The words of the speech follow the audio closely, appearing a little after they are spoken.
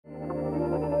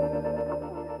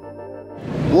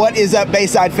What is up,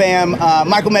 Bayside fam?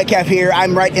 Michael Metcalf here.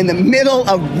 I'm right in the middle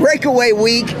of breakaway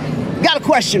week. Got a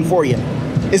question for you.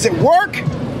 Is it work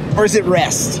or is it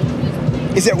rest?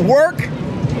 Is it work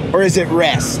or is it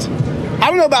rest? I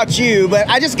don't know about you, but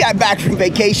I just got back from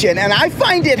vacation and I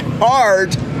find it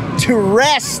hard to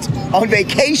rest on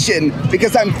vacation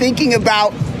because I'm thinking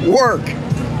about work.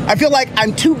 I feel like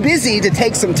I'm too busy to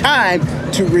take some time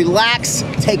to relax,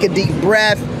 take a deep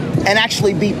breath, and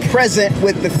actually be present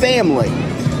with the family.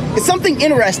 It's something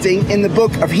interesting in the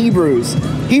book of Hebrews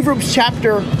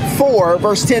chapter 4,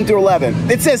 verse 10 through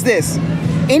 11. It says this: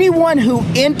 anyone who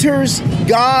enters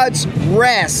God's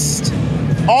rest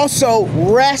also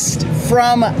rest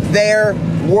from their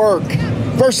work.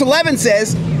 Verse 11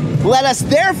 says, let us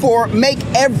therefore make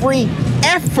every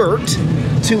effort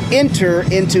to enter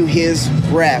into his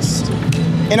rest.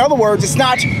 In other words, it's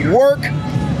not work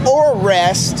or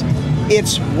rest,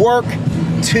 it's work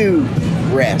to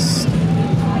rest.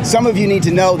 Some of you need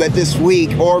to know that this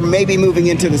week, or maybe moving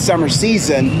into the summer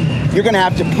season, you're going to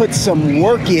have to put some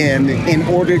work in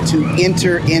order to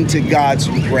enter into God's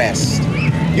rest.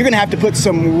 You're going to have to put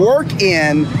some work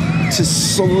in to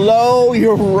slow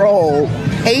your roll,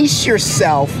 pace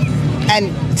yourself,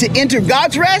 and to enter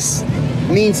God's rest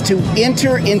means to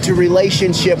enter into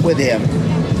relationship with Him.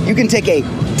 You can take a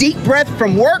deep breath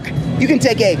from work. You can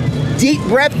take a deep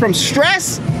breath from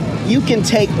stress. You can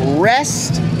take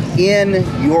rest in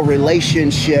your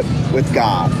relationship with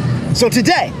God. So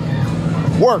today,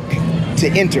 work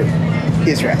to enter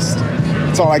His rest.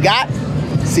 That's all I got.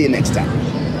 See you next time.